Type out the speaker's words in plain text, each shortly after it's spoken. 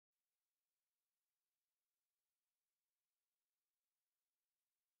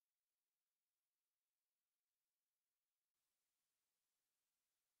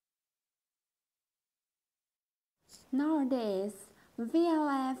Nowadays,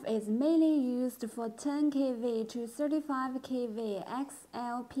 VLF is mainly used for 10 kV to 35 kV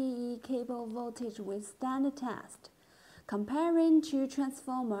XLPE cable voltage withstand test, comparing to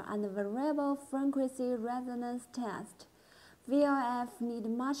transformer and variable frequency resonance test. VLF need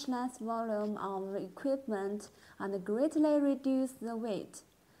much less volume of equipment and greatly reduce the weight.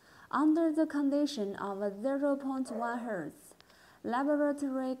 Under the condition of 0.1 Hz,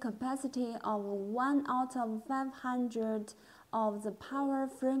 laboratory capacity of 1 out of 500 of the power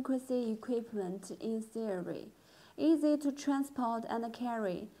frequency equipment in theory, easy to transport and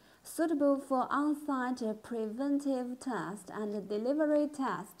carry, suitable for on-site preventive test and delivery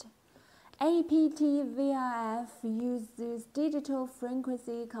test. APT-VLF uses digital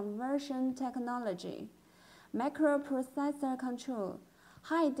frequency conversion technology, microprocessor control,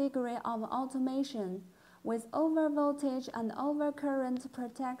 high degree of automation, with overvoltage and overcurrent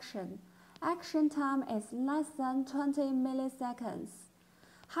protection. Action time is less than 20 milliseconds.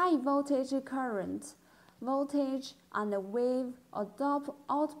 High voltage current, voltage and wave adopt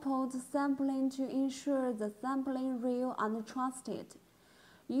output sampling to ensure the sampling real and trusted.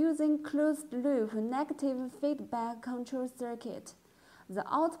 Using closed-loop negative feedback control circuit, the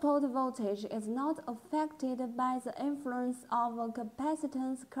output voltage is not affected by the influence of a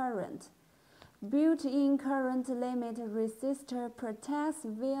capacitance current. Built-in current limit resistor protects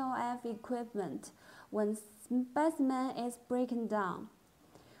VLF equipment when specimen is breaking down.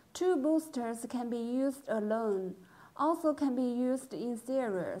 Two boosters can be used alone, also can be used in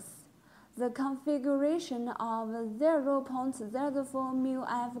series. The configuration of 0.04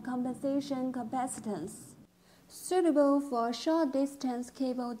 μF compensation capacitance, suitable for short-distance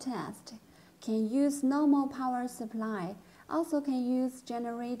cable test, can use normal power supply, also can use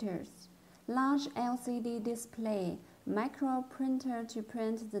generators. Large LCD display, micro printer to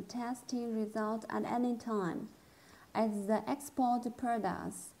print the testing result at any time. As the export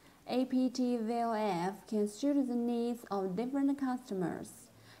products, APT-VLF can suit the needs of different customers.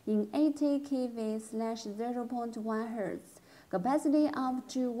 In 80 kV/0.1 Hz, capacity up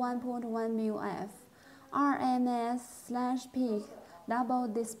to 1.1 μF, RMS/peak double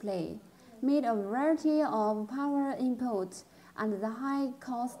display, meet a variety of power inputs and the high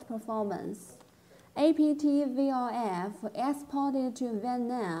cost performance. APT-VLF exported to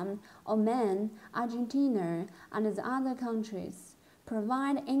Vietnam, Oman, Argentina, and the other countries,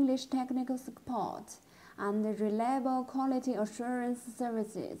 provide English technical support and reliable quality assurance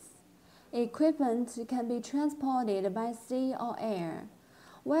services. Equipment can be transported by sea or air.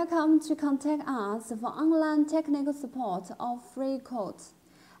 Welcome to contact us for online technical support or free quotes.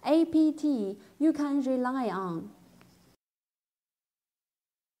 APT you can rely on.